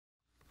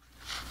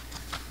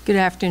Good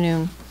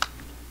afternoon.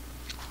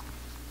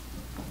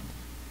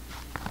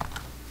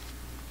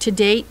 To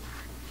date,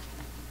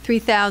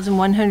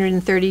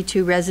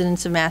 3,132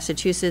 residents of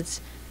Massachusetts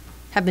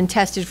have been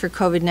tested for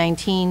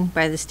COVID-19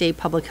 by the State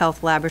Public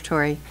Health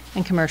Laboratory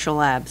and commercial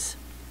labs.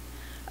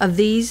 Of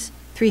these,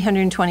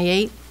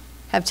 328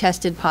 have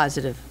tested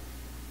positive.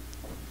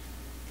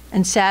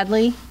 And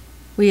sadly,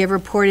 we have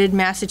reported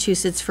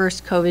Massachusetts'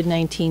 first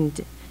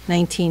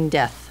COVID-19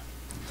 death.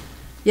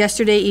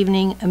 Yesterday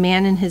evening, a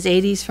man in his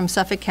 80s from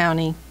Suffolk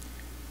County,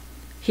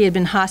 he had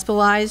been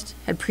hospitalized,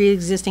 had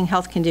pre-existing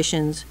health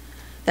conditions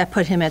that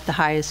put him at the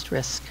highest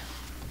risk.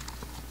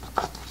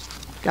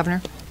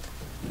 Governor.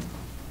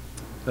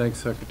 Thanks,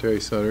 Secretary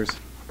Sudders.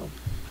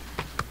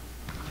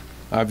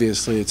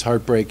 Obviously, it's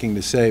heartbreaking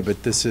to say,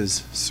 but this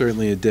is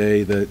certainly a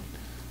day that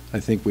I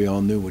think we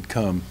all knew would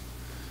come.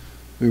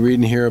 We read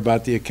and hear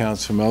about the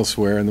accounts from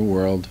elsewhere in the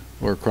world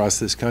or across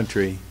this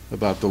country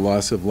about the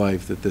loss of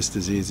life that this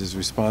disease is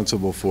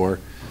responsible for,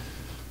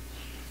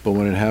 but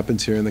when it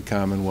happens here in the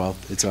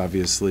Commonwealth, it's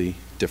obviously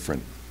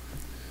different.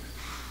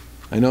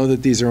 I know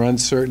that these are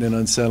uncertain and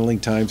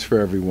unsettling times for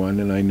everyone,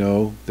 and I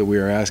know that we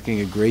are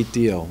asking a great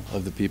deal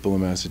of the people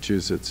of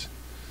Massachusetts.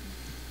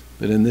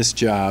 But in this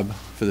job,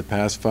 for the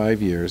past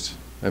 5 years,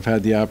 I've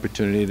had the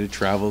opportunity to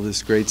travel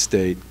this great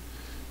state,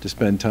 to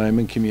spend time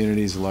in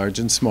communities large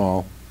and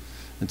small,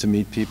 and to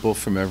meet people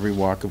from every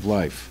walk of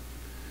life.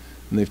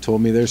 And they've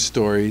told me their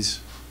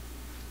stories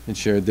and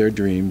shared their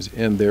dreams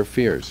and their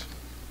fears.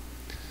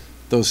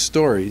 Those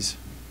stories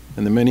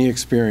and the many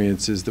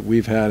experiences that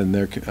we've had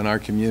in our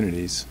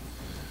communities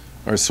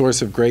are a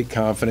source of great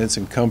confidence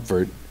and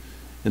comfort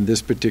in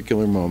this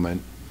particular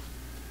moment,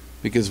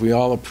 because we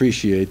all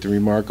appreciate the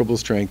remarkable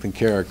strength and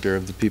character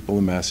of the people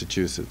of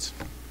Massachusetts.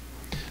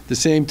 At the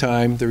same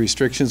time, the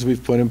restrictions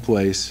we've put in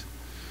place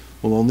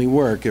will only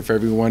work if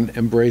everyone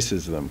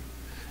embraces them,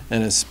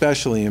 and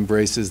especially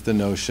embraces the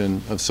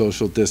notion of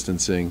social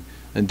distancing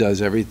and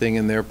does everything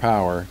in their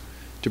power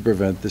to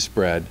prevent the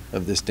spread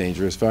of this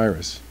dangerous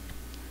virus.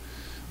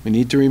 We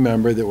need to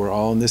remember that we're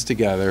all in this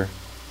together,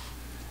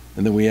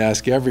 and that we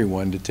ask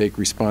everyone to take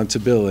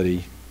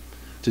responsibility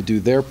to do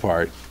their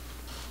part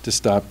to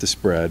stop the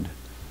spread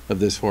of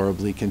this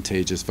horribly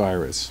contagious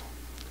virus.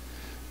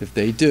 If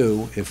they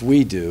do, if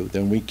we do,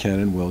 then we can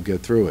and will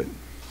get through it.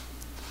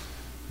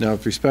 Now,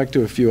 with respect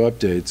to a few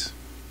updates,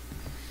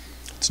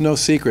 it's no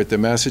secret that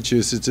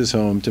Massachusetts is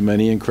home to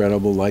many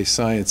incredible life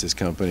sciences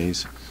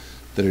companies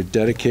that are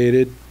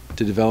dedicated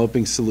to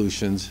developing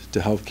solutions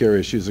to healthcare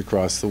issues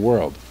across the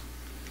world.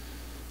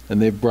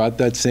 And they've brought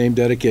that same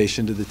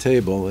dedication to the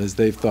table as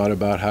they've thought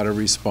about how to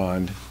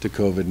respond to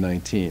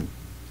COVID-19.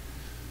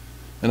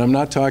 And I'm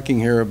not talking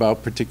here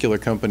about particular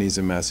companies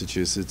in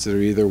Massachusetts that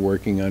are either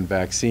working on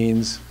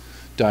vaccines,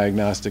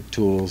 diagnostic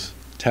tools,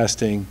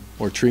 testing,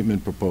 or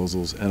treatment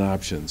proposals and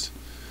options.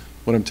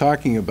 What I'm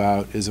talking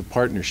about is a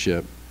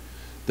partnership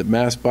that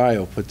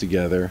MassBio put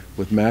together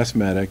with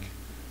MassMedic,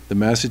 the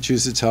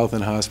Massachusetts Health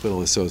and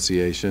Hospital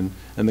Association,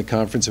 and the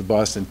Conference of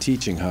Boston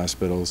Teaching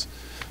Hospitals,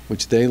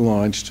 which they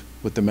launched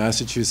with the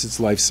Massachusetts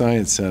Life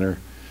Science Center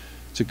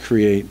to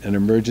create an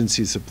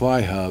emergency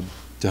supply hub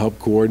to help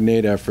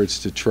coordinate efforts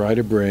to try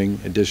to bring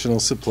additional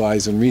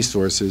supplies and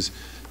resources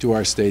to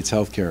our state's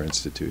healthcare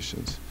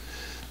institutions.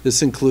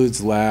 This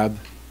includes lab,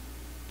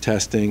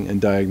 testing,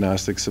 and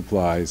diagnostic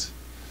supplies,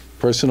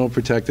 personal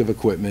protective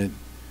equipment,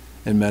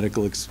 and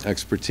medical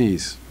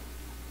expertise.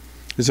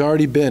 There's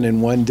already been,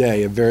 in one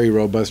day, a very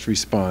robust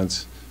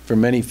response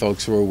from many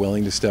folks who are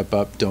willing to step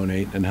up,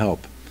 donate, and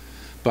help.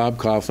 Bob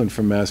Coughlin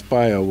from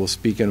MassBio will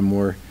speak in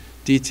more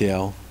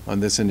detail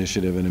on this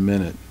initiative in a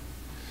minute.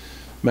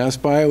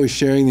 MassBio is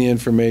sharing the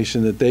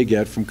information that they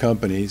get from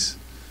companies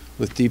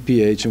with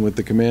DPH and with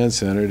the command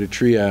center to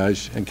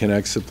triage and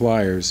connect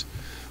suppliers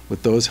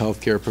with those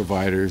healthcare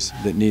providers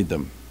that need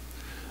them.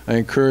 I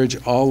encourage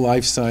all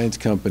life science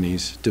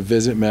companies to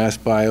visit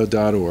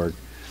massbio.org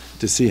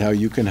to see how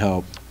you can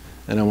help,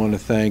 and I want to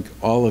thank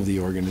all of the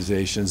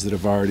organizations that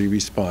have already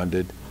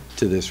responded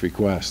to this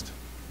request.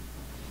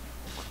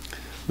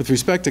 With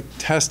respect to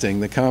testing,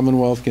 the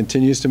Commonwealth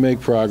continues to make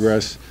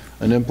progress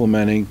on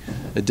implementing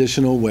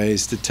additional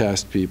ways to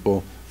test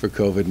people for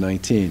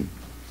COVID-19.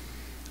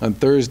 On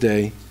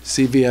Thursday,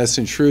 CVS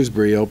in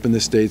Shrewsbury opened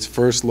the state's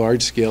first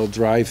large-scale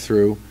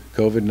drive-through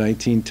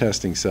COVID-19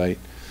 testing site,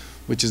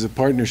 which is a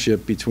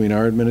partnership between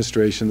our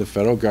administration, the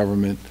federal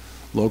government,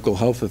 local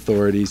health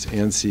authorities,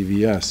 and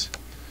CVS.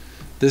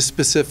 This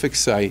specific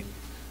site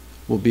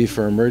will be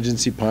for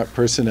emergency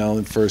personnel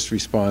and first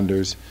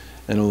responders,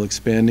 and will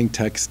expanding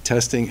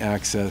testing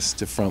access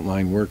to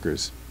frontline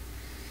workers.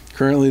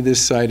 Currently, this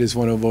site is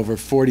one of over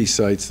 40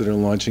 sites that are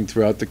launching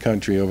throughout the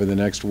country over the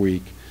next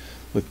week,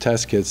 with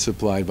test kits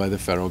supplied by the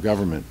federal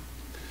government.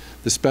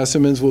 The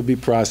specimens will be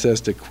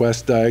processed at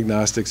Quest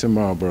Diagnostics in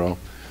Marlborough,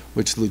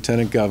 which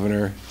Lieutenant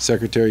Governor,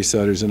 Secretary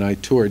Sudders, and I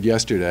toured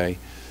yesterday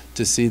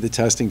to see the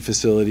testing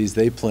facilities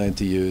they plan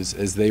to use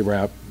as they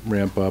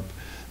ramp up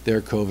their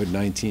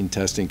COVID-19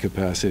 testing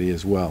capacity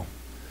as well.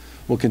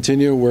 We'll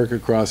continue to work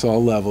across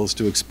all levels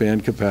to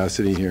expand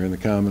capacity here in the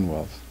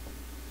Commonwealth.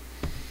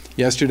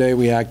 Yesterday,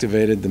 we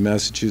activated the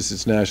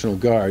Massachusetts National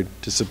Guard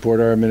to support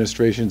our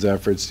administration's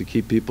efforts to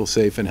keep people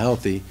safe and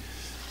healthy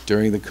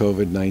during the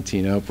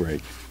COVID-19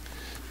 outbreak.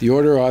 The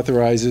order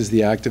authorizes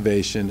the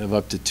activation of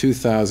up to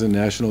 2,000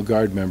 National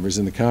Guard members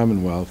in the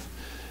Commonwealth,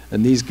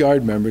 and these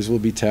Guard members will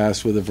be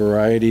tasked with a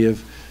variety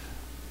of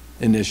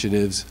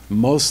initiatives,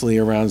 mostly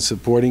around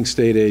supporting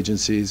state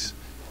agencies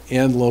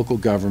and local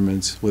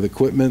governments with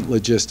equipment,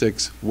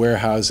 logistics,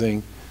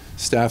 warehousing,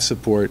 staff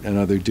support, and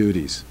other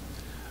duties.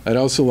 I'd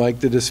also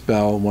like to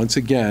dispel, once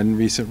again,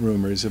 recent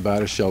rumors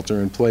about a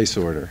shelter-in-place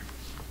order.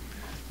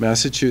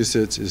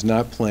 Massachusetts is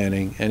not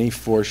planning any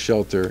forced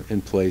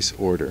shelter-in-place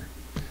order.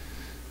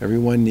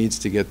 Everyone needs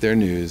to get their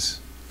news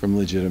from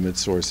legitimate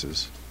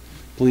sources.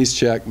 Please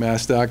check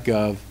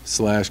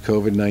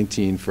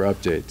mass.gov/COVID-19 for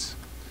updates.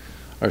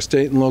 Our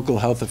state and local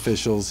health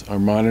officials are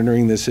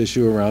monitoring this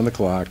issue around the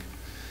clock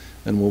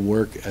and will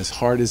work as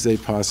hard as they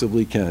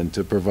possibly can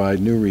to provide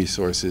new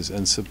resources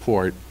and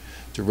support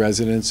to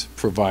residents,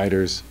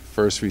 providers,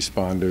 first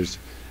responders,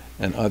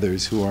 and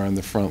others who are on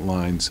the front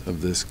lines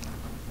of this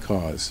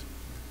cause.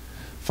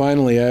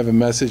 Finally, I have a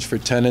message for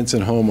tenants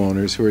and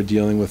homeowners who are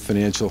dealing with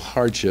financial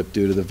hardship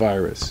due to the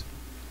virus.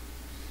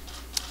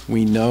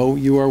 We know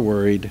you are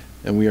worried,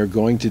 and we are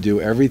going to do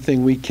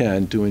everything we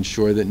can to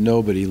ensure that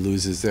nobody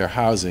loses their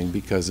housing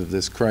because of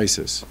this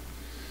crisis.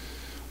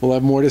 We'll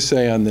have more to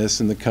say on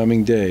this in the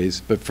coming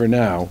days, but for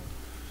now,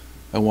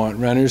 I want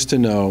renters to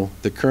know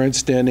the current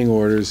standing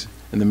orders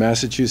in the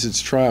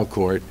Massachusetts trial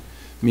court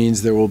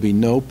means there will be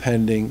no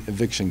pending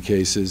eviction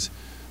cases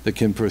that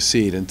can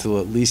proceed until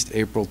at least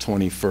April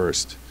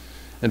 21st.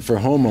 And for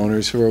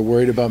homeowners who are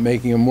worried about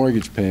making a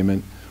mortgage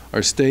payment,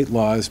 our state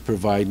laws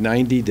provide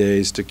 90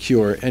 days to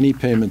cure any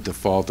payment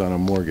default on a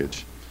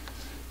mortgage.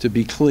 To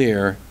be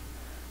clear,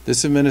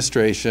 this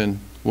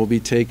administration will be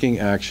taking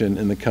action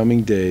in the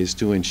coming days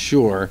to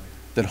ensure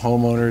that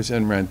homeowners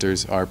and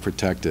renters are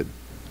protected.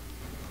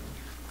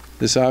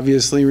 This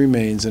obviously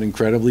remains an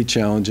incredibly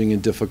challenging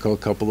and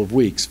difficult couple of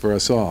weeks for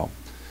us all.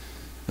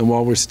 And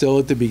while we're still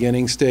at the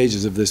beginning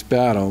stages of this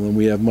battle and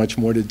we have much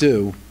more to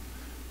do,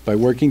 by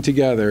working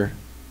together,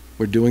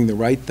 we're doing the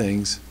right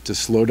things to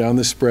slow down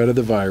the spread of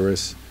the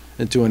virus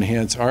and to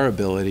enhance our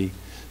ability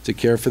to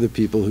care for the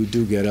people who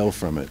do get ill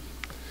from it.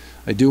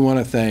 I do want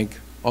to thank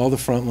all the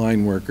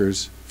frontline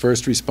workers,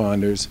 first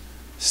responders,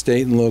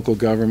 state and local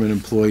government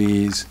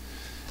employees,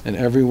 and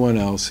everyone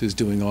else who's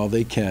doing all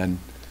they can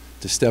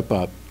to step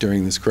up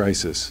during this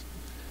crisis.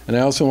 And I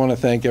also want to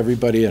thank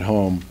everybody at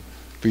home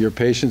for your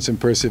patience and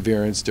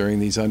perseverance during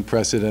these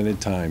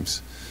unprecedented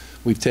times.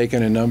 We've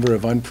taken a number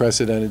of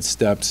unprecedented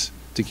steps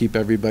to keep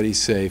everybody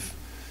safe,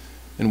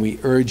 and we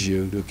urge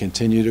you to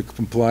continue to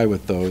comply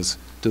with those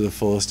to the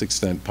fullest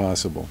extent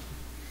possible.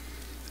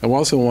 I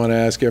also want to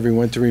ask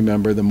everyone to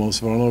remember the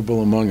most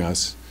vulnerable among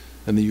us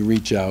and that you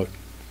reach out,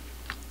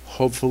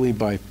 hopefully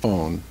by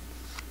phone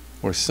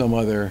or some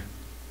other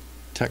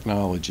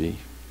technology,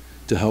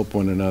 to help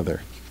one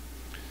another.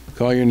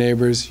 Call your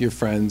neighbors, your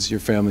friends, your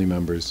family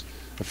members.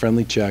 A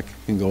friendly check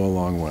can go a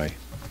long way.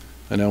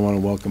 And I want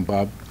to welcome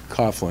Bob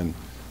Coughlin,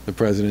 the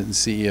President and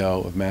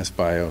CEO of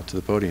MassBio, to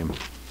the podium.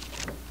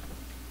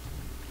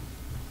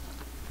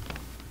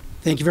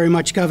 Thank you very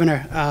much,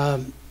 Governor.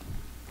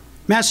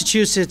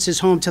 Massachusetts is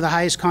home to the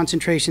highest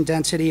concentration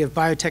density of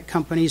biotech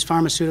companies,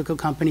 pharmaceutical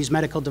companies,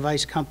 medical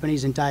device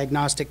companies, and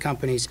diagnostic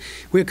companies.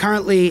 We're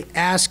currently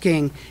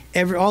asking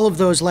all of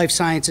those life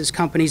sciences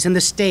companies in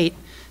the state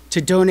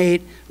to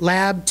donate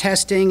lab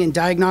testing and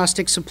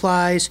diagnostic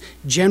supplies,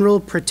 general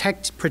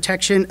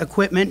protection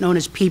equipment known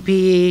as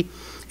PPE,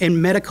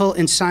 and medical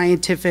and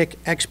scientific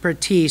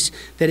expertise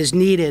that is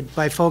needed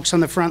by folks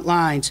on the front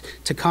lines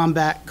to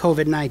combat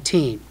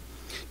COVID-19.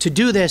 To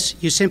do this,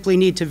 you simply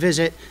need to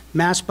visit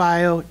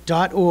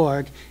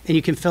massbio.org, and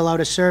you can fill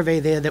out a survey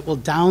there that will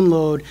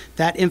download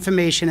that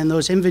information and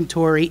those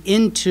inventory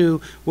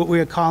into what we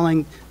are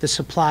calling the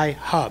Supply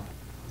Hub.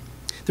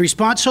 The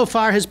response so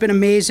far has been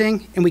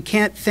amazing, and we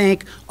can't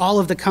thank all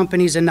of the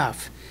companies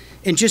enough.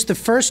 In just the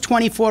first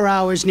 24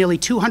 hours, nearly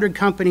 200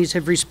 companies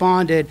have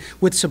responded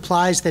with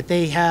supplies that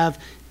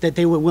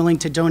they were willing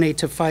to donate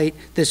to fight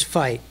this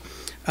fight.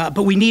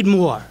 But we need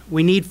more.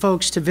 We need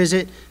folks to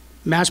visit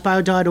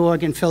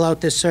massbio.org and fill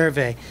out this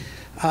survey.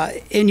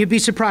 And you'd be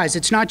surprised.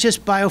 It's not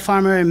just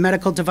biopharma and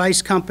medical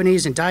device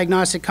companies and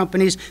diagnostic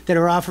companies that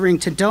are offering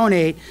to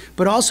donate,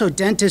 but also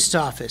dentist's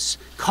office,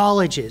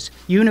 colleges,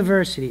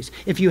 universities.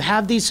 If you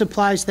have these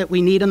supplies that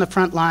we need on the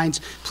front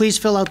lines, please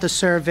fill out the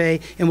survey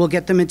and we'll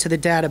get them into the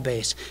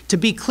database. To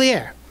be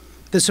clear,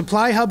 the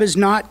Supply Hub is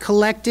not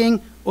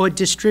collecting or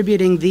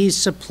distributing these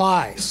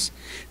supplies.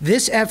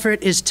 This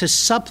effort is to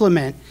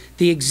supplement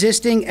the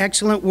existing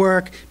excellent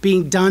work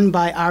being done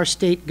by our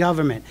state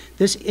government.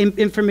 This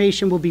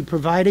information will be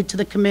provided to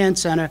the command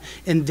center,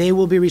 and they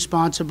will be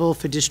responsible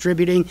for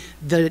distributing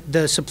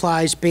the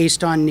supplies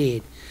based on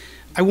need.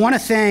 I want to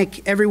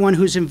thank everyone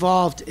who's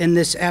involved in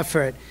this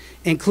effort,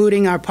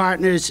 including our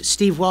partners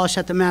Steve Walsh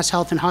at the Mass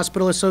Health and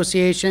Hospital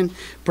Association,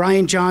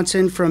 Brian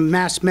Johnson from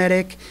Mass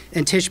Medic,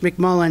 and Tish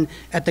McMullen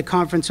at the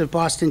Conference of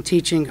Boston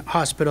Teaching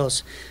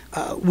Hospitals.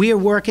 We are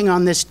working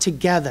on this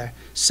together,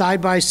 side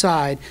by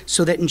side,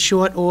 so that in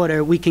short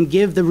order we can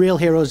give the real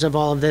heroes of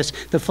all of this,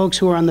 the folks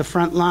who are on the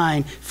front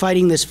line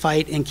fighting this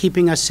fight and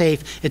keeping us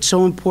safe. It's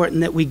so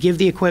important that we give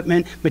the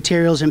equipment,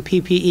 materials, and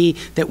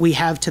PPE that we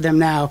have to them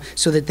now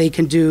so that they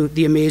can do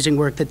the amazing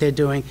work that they're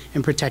doing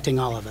in protecting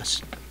all of us.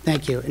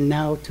 Thank you. And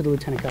now to the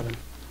Lieutenant Governor.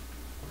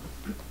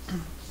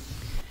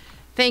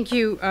 Thank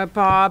you,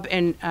 Bob,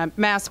 and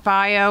Mass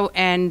Bio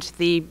and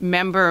the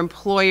member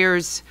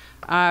employers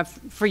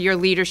for your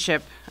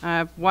leadership.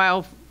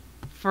 While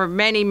for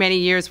many, many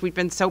years we've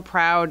been so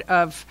proud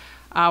of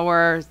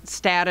our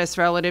status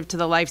relative to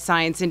the life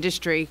science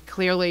industry,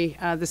 clearly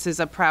this is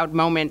a proud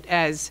moment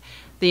as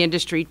the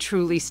industry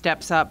truly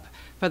steps up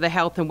for the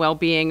health and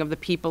well-being of the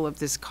people of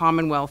this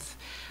Commonwealth.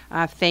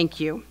 Thank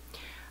you.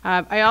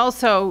 I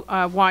also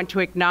want to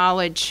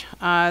acknowledge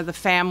the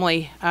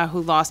family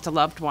who lost a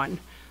loved one.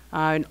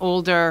 An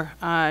older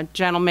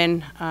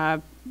gentleman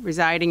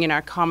residing in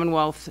our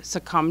Commonwealth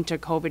succumbed to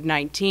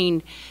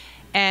COVID-19,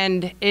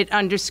 and it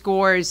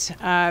underscores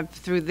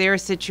through their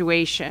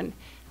situation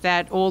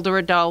that older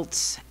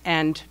adults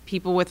and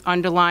people with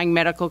underlying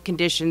medical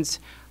conditions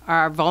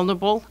are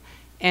vulnerable,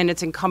 and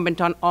it's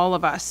incumbent on all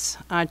of us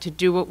to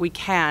do what we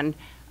can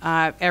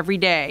every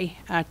day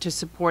to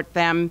support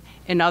them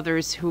and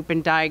others who've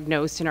been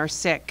diagnosed and are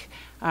sick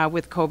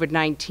with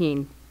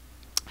COVID-19.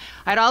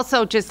 I'd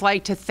also just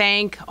like to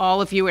thank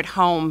all of you at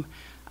home.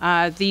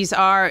 These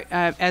are,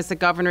 as the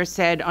governor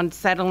said,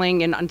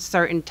 unsettling and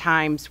uncertain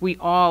times. We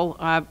all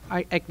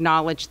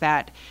acknowledge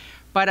that.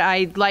 But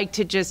I'd like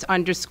to just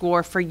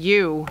underscore for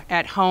you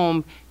at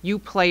home, you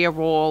play a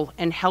role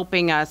in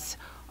helping us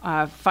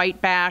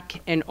fight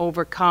back and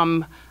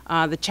overcome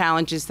the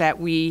challenges that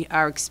we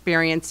are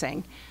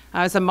experiencing.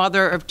 As a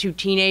mother of 2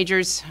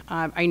 teenagers,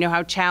 I know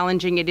how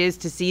challenging it is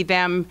to see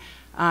them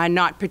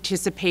not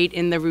participate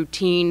in the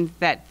routine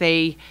that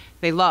they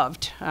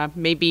loved.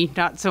 Maybe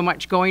not so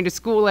much going to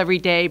school every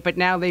day, but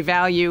now they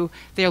value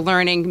their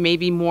learning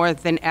maybe more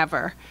than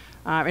ever,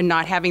 and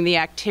not having the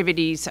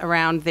activities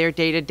around their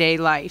day-to-day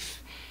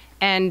life.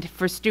 And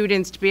for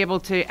students to be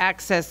able to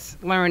access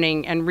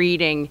learning and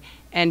reading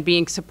and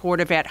being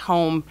supportive at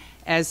home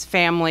as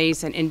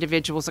families and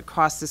individuals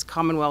across this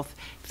Commonwealth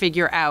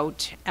figure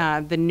out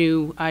the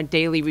new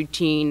daily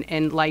routine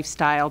and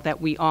lifestyle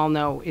that we all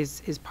know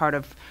is part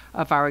of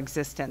our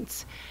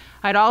existence.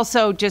 I'd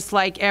also just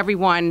like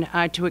everyone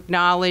to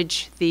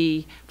acknowledge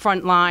the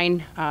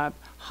frontline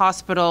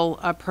hospital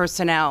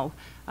personnel,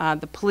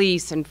 the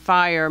police and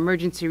fire,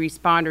 emergency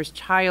responders,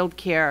 child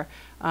care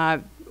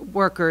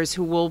workers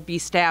who will be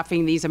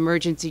staffing these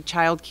emergency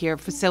child care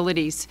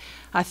facilities.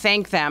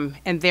 Thank them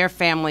and their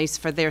families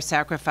for their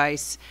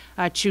sacrifice,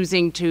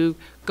 choosing to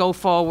go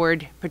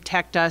forward,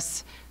 protect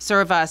us,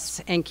 serve us,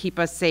 and keep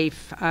us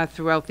safe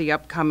throughout the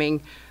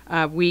upcoming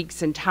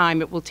weeks and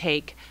time it will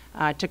take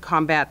to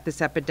combat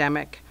this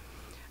epidemic.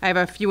 I have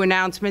a few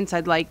announcements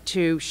I'd like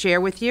to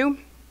share with you.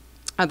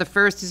 The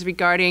first is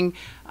regarding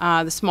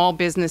the small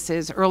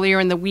businesses. Earlier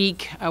in the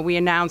week, we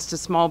announced a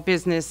small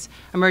business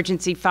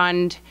emergency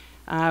fund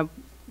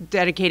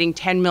dedicating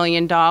 $10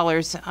 million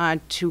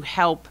to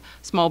help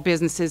small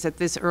businesses at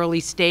this early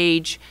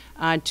stage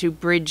to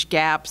bridge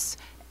gaps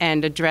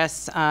and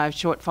address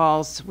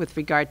shortfalls with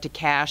regard to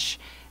cash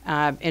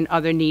and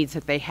other needs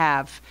that they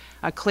have.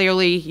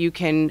 Clearly, you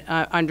can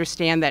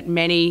understand that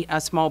many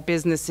small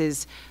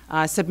businesses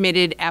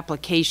submitted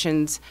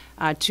applications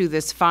to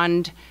this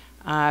fund.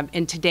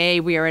 And today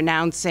we are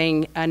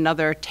announcing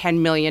another $10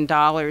 million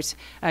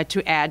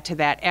to add to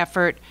that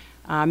effort.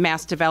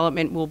 Mass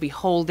Development will be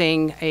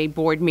holding a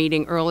board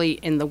meeting early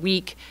in the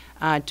week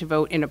to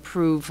vote and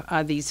approve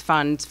these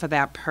funds for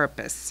that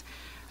purpose.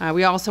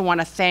 We also want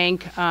to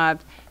thank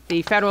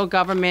the federal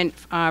government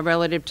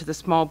relative to the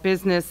Small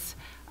Business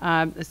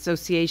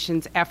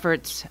Association's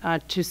efforts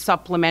to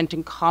supplement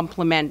and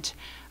complement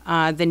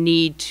the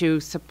need to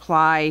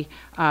supply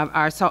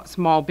our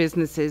small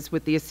businesses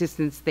with the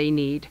assistance they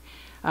need.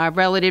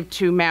 Relative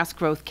to Mass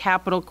Growth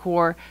Capital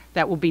Corps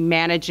that will be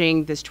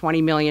managing this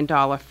 $20 million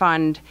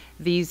fund,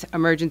 these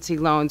emergency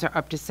loans are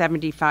up to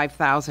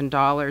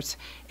 $75,000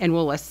 and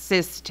will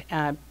assist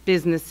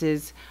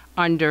businesses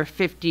under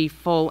 50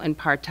 full and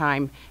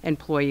part-time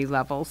employee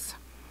levels.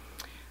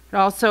 I'd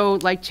also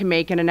like to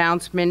make an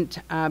announcement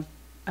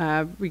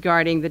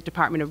regarding the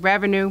Department of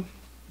Revenue.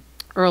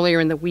 Earlier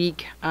in the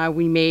week,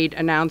 we made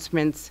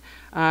announcements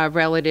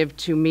relative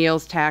to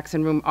meals tax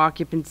and room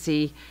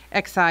occupancy,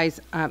 excise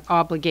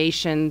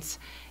obligations,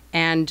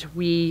 and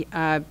we,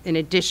 in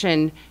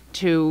addition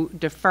to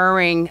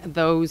deferring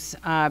those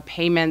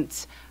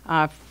payments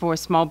for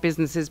small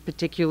businesses,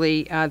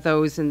 particularly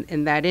those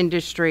in that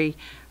industry,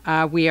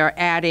 we are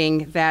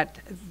adding that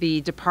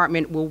the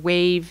department will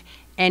waive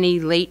any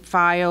late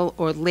file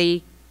or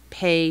late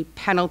pay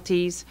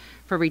penalties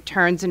for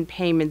returns and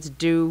payments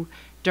due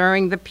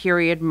during the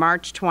period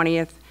March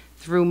 20th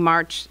through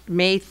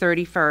May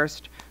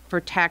 31st for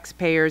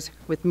taxpayers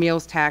with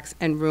meals tax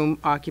and room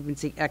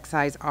occupancy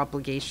excise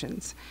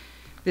obligations.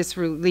 This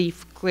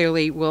relief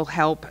clearly will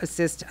help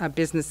assist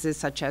businesses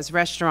such as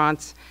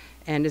restaurants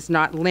and is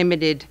not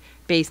limited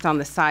based on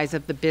the size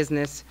of the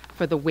business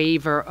for the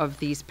waiver of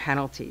these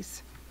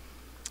penalties.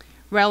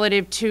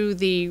 Relative to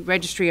the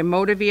Registry of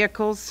Motor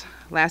Vehicles,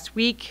 last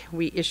week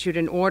we issued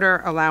an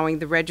order allowing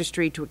the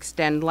registry to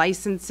extend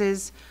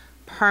licenses,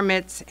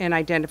 permits, and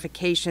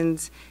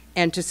identifications,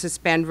 and to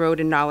suspend road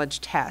and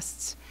knowledge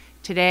tests.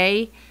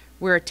 Today,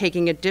 we're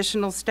taking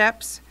additional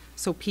steps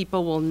so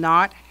people will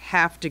not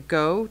have to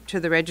go to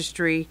the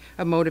Registry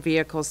of Motor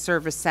Vehicles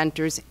service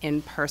centers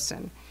in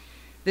person.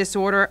 This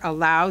order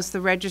allows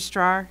the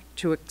registrar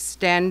to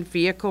extend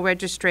vehicle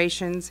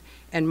registrations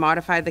and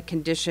modify the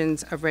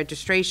conditions of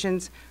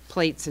registrations,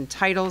 plates, and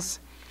titles.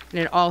 And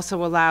it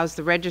also allows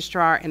the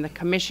registrar and the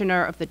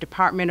commissioner of the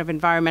Department of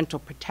Environmental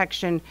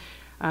Protection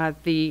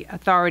the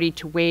authority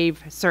to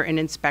waive certain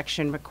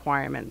inspection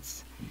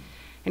requirements.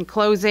 In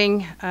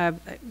closing,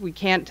 we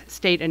can't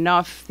state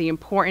enough the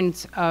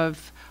importance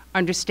of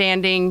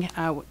understanding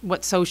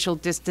what social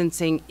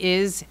distancing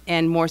is,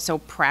 and more so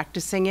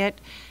practicing it,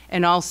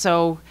 and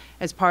also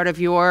as part of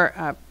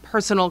your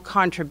personal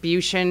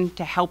contribution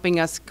to helping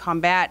us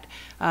combat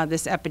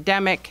this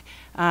epidemic,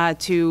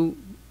 to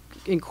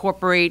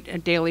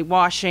incorporate daily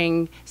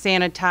washing,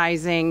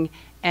 sanitizing,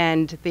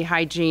 and the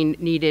hygiene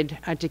needed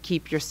to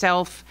keep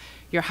yourself,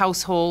 your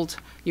household,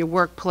 your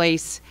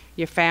workplace,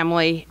 your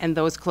family, and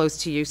those close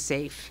to you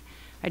safe.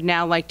 I'd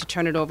now like to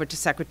turn it over to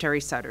Secretary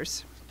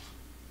Sutters.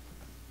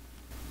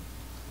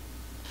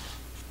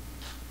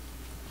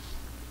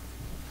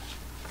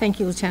 Thank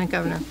you, Lieutenant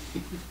Governor.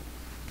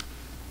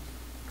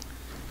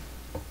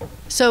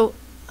 So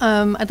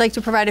I'd like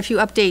to provide a few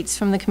updates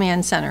from the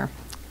command center.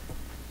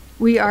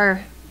 We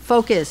are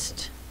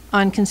focused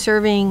on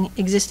conserving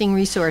existing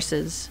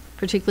resources,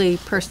 particularly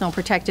personal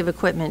protective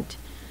equipment,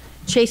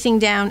 chasing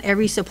down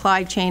every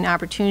supply chain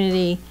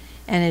opportunity,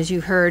 and as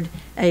you heard,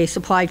 a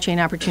supply chain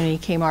opportunity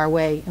came our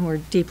way, and we're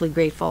deeply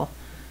grateful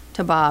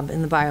to Bob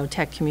and the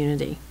biotech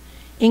community.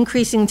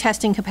 Increasing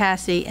testing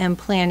capacity and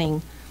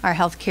planning our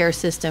healthcare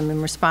system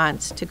in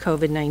response to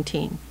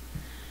COVID-19.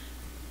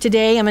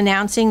 Today, I'm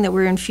announcing that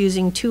we're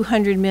infusing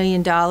 $200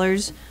 million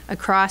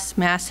across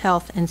Mass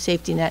Health and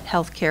Safety Net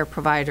healthcare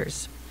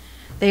providers.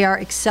 They are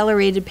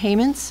accelerated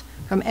payments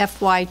from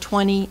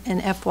FY20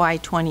 and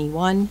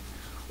FY21,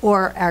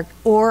 or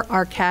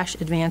our cash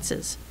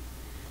advances.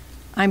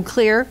 I'm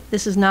clear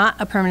this is not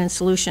a permanent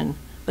solution,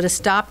 but a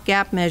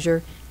stopgap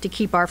measure to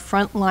keep our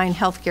frontline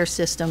healthcare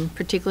system,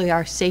 particularly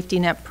our safety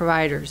net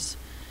providers,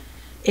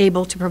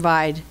 able to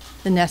provide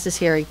the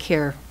necessary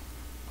care.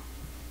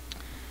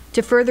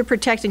 To further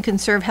protect and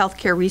conserve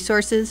healthcare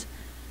resources,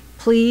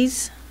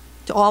 please,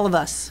 to all of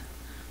us,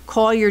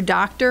 call your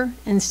doctor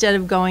instead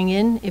of going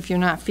in if you're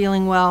not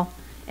feeling well,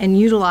 and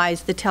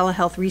utilize the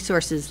telehealth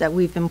resources that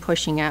we've been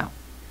pushing out.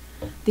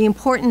 The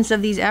importance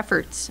of these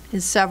efforts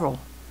is several.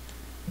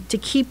 To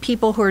keep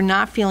people who are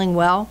not feeling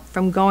well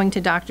from going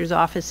to doctors'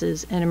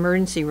 offices and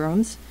emergency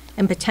rooms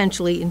and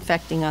potentially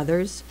infecting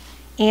others,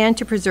 and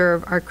to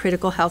preserve our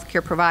critical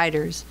healthcare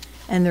providers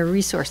and their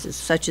resources,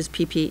 such as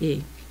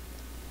PPE.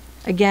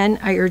 Again,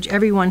 I urge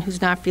everyone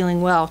who's not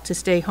feeling well to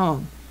stay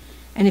home.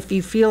 And if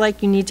you feel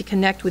like you need to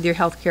connect with your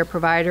healthcare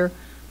provider,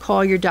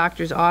 call your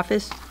doctor's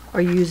office or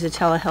use the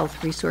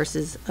telehealth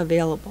resources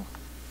available.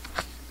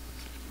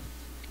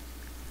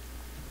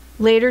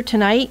 Later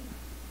tonight,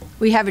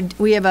 we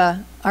have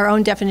our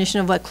own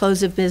definition of what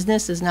close of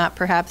business is, not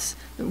perhaps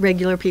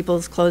regular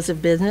people's close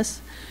of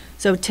business.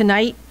 So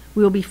tonight,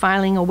 we will be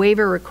filing a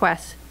waiver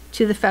request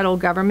to the federal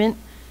government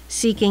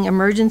seeking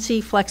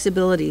emergency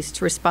flexibilities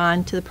to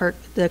respond to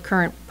the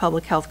current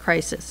public health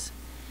crisis.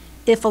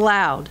 If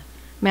allowed,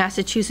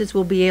 Massachusetts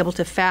will be able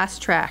to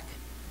fast-track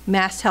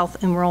mass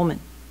health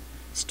enrollment,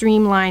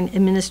 streamline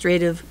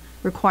administrative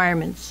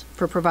requirements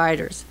for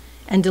providers,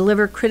 and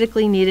deliver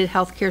critically needed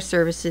healthcare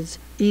services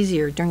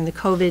easier during the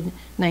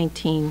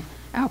COVID-19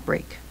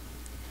 outbreak.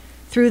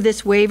 Through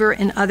this waiver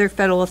and other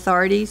federal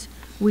authorities,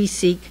 we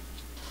seek,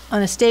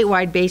 on a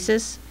statewide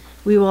basis,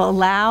 we will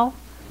allow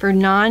for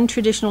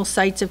non-traditional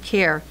sites of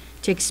care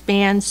to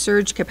expand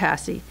surge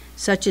capacity,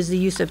 such as the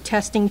use of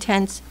testing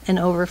tents and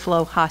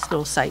overflow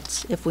hospital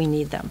sites if we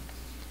need them.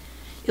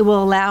 It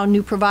will allow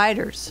new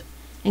providers,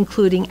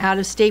 including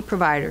out-of-state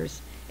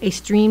providers, a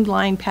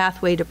streamlined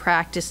pathway to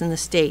practice in the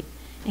state,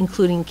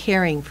 including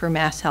caring for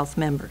Mass Health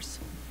members.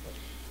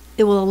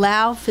 It will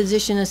allow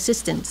physician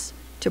assistants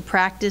to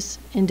practice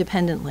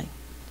independently,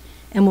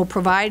 and will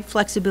provide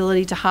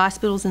flexibility to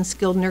hospitals and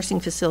skilled nursing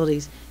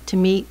facilities to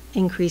meet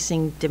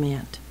increasing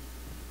demand.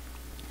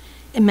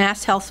 In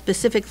Mass Health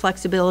specific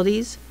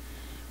flexibilities,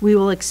 we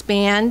will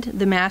expand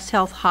the Mass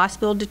Health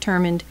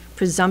hospital-determined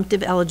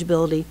presumptive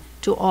eligibility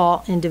to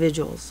all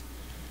individuals,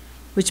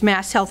 which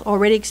Mass Health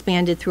already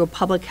expanded through a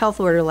public health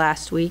order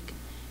last week,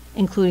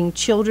 including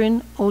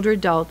children, older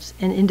adults,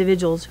 and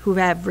individuals who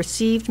have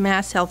received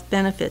Mass Health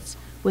benefits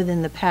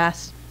within the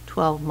past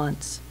 12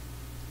 months.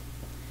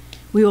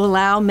 We will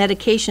allow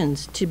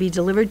medications to be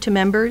delivered to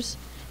members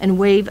and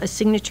waive a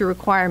signature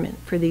requirement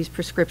for these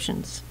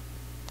prescriptions.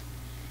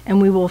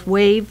 And we will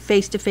waive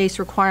face-to-face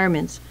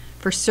requirements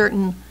for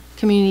certain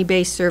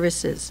community-based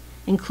services,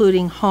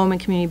 including home and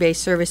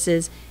community-based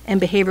services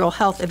and behavioral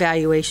health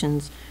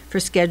evaluations for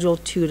Schedule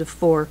 2 to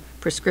 4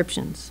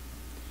 prescriptions.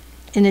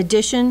 In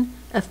addition,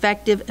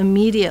 effective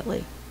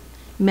immediately,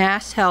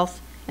 Mass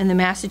Health and the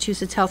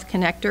Massachusetts Health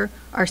Connector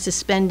are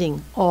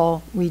suspending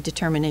all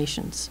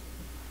redeterminations.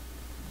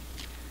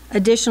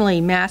 Additionally,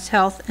 Mass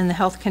Health and the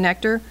Health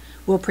Connector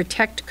will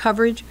protect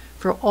coverage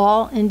for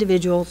all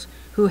individuals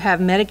who have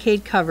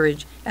Medicaid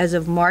coverage as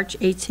of March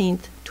 18,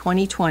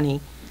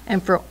 2020,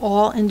 and for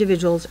all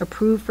individuals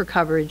approved for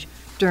coverage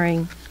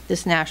during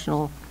this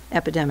national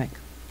epidemic.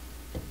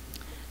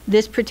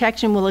 This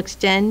protection will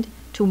extend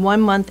to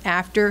 1 month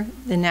after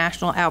the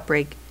national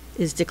outbreak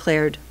is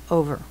declared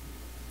over.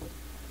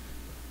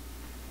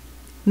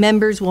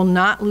 Members will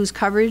not lose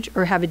coverage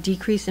or have a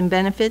decrease in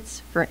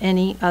benefits for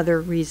any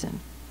other reason.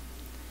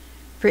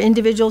 For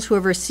individuals who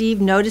have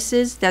received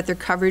notices that their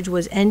coverage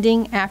was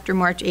ending after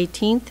March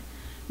 18th,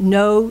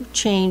 no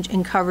change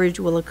in coverage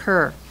will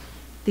occur.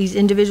 These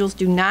individuals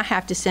do not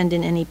have to send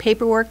in any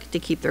paperwork to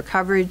keep their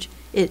coverage.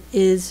 It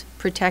is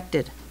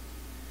protected.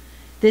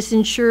 This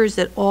ensures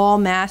that all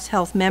Mass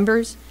Health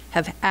members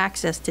have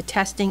access to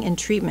testing and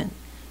treatment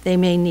they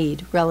may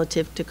need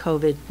relative to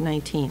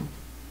COVID-19.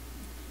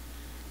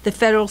 The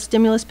federal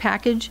stimulus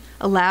package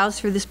allows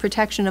for this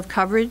protection of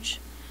coverage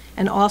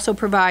and also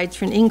provides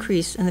for an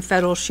increase in the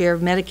federal share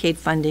of Medicaid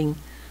funding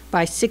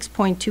by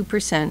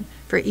 6.2%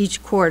 for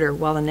each quarter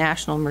while the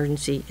national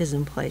emergency is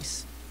in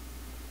place.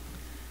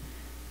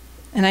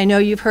 And I know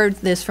you've heard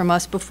this from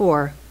us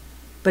before,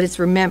 but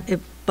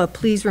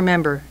please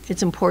remember,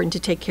 it's important to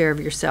take care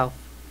of yourself.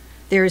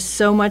 There is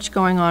so much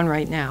going on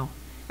right now,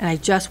 and I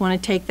just want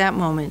to take that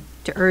moment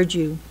to urge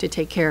you to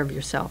take care of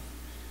yourself.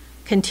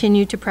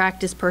 Continue to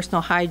practice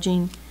personal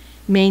hygiene,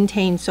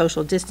 maintain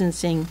social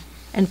distancing,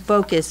 and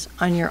focus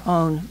on your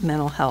own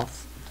mental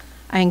health.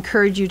 I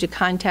encourage you to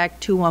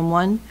contact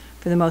 211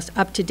 for the most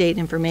up-to-date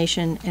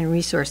information and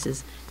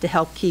resources to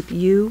help keep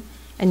you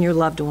and your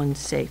loved ones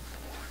safe.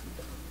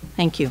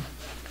 Thank you.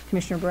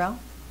 Commissioner Burrell?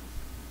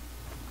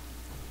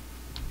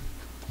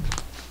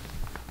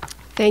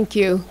 Thank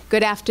you.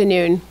 Good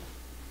afternoon.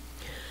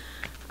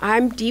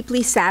 I'm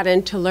deeply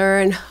saddened to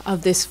learn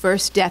of this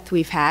first death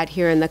we've had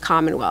here in the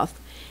Commonwealth,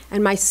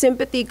 and my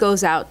sympathy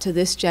goes out to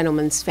this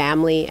gentleman's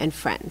family and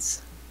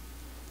friends.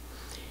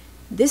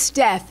 This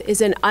death is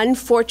an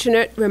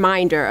unfortunate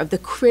reminder of the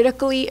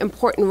critically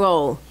important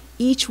role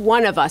each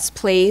one of us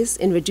plays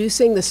in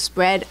reducing the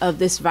spread of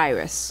this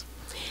virus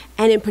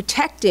and in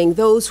protecting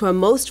those who are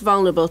most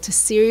vulnerable to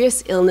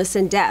serious illness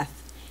and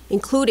death,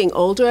 including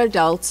older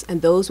adults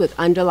and those with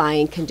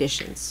underlying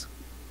conditions.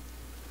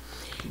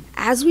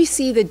 As we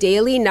see the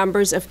daily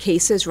numbers of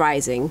cases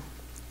rising,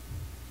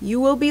 you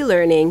will be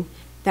learning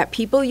that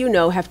people you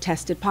know have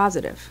tested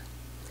positive.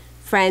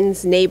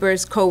 Friends,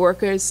 neighbors,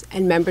 coworkers,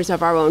 and members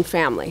of our own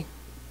family.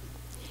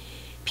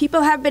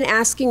 People have been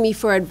asking me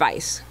for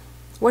advice.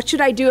 What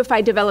should I do if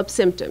I develop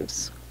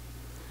symptoms?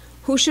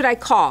 Who should I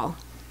call?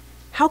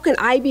 How can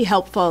I be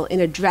helpful in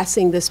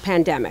addressing this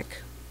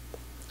pandemic?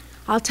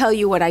 I'll tell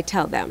you what I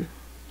tell them.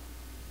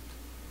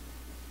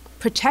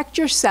 Protect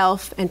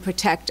yourself and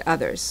protect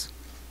others.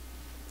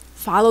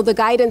 Follow the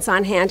guidance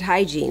on hand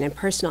hygiene and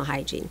personal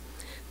hygiene.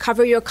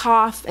 Cover your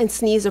cough and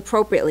sneeze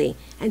appropriately,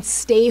 and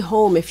stay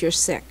home if you're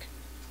sick.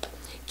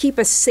 Keep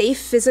a safe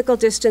physical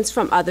distance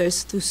from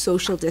others through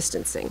social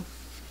distancing.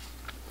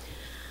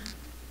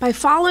 By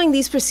following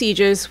these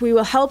procedures, we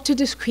will help to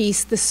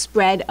decrease the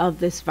spread of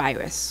this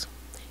virus.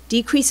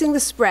 Decreasing the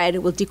spread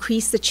will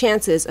decrease the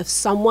chances of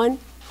someone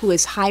who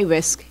is high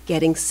risk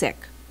getting sick.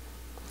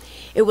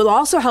 It will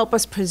also help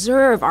us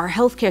preserve our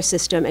healthcare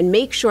system and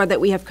make sure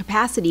that we have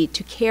capacity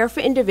to care for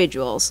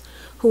individuals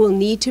who will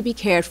need to be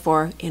cared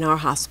for in our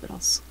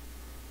hospitals.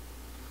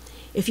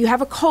 If you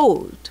have a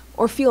cold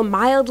or feel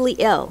mildly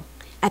ill,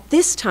 at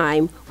this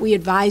time, we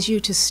advise you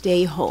to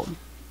stay home.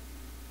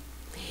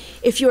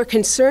 If you are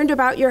concerned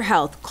about your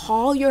health,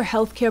 call your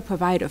healthcare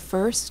provider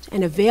first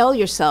and avail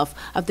yourself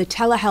of the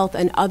telehealth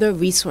and other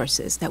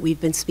resources that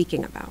we've been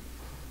speaking about.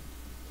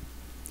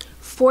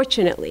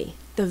 Fortunately,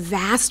 the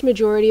vast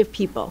majority of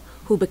people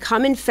who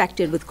become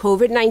infected with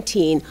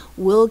COVID-19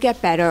 will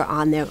get better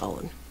on their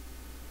own.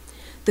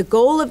 The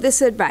goal of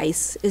this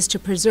advice is to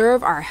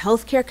preserve our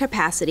healthcare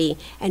capacity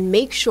and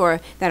make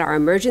sure that our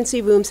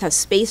emergency rooms have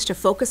space to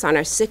focus on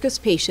our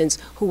sickest patients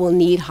who will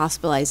need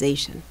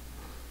hospitalization.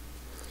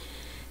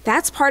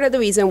 That's part of the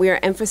reason we are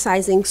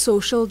emphasizing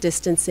social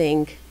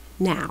distancing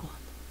now.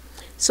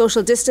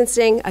 Social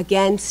distancing,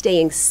 again,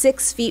 staying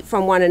 6 feet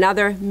from one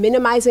another,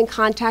 minimizing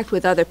contact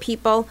with other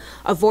people,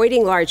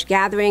 avoiding large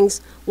gatherings,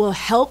 will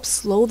help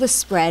slow the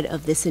spread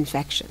of this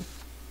infection.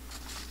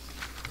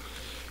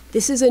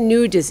 This is a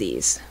new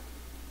disease,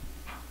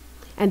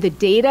 and the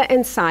data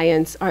and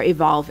science are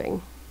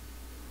evolving.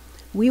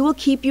 We will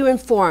keep you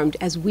informed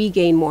as we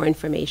gain more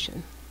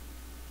information.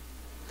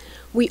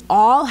 We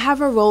all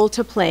have a role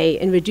to play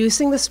in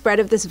reducing the spread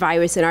of this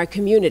virus in our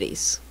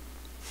communities.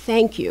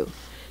 thank you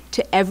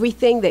to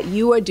everything that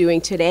you are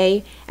doing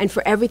today and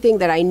for everything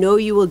that I know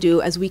you will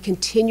do as we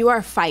continue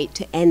our fight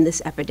to end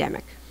this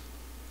epidemic.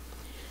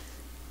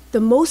 The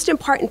most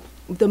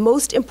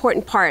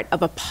important part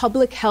of a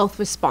public health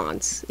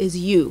response is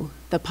you,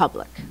 the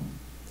public.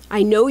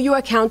 I know you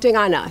are counting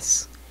on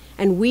us,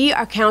 and we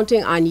are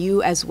counting on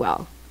you as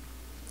well.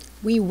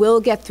 We will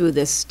get through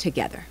this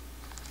together.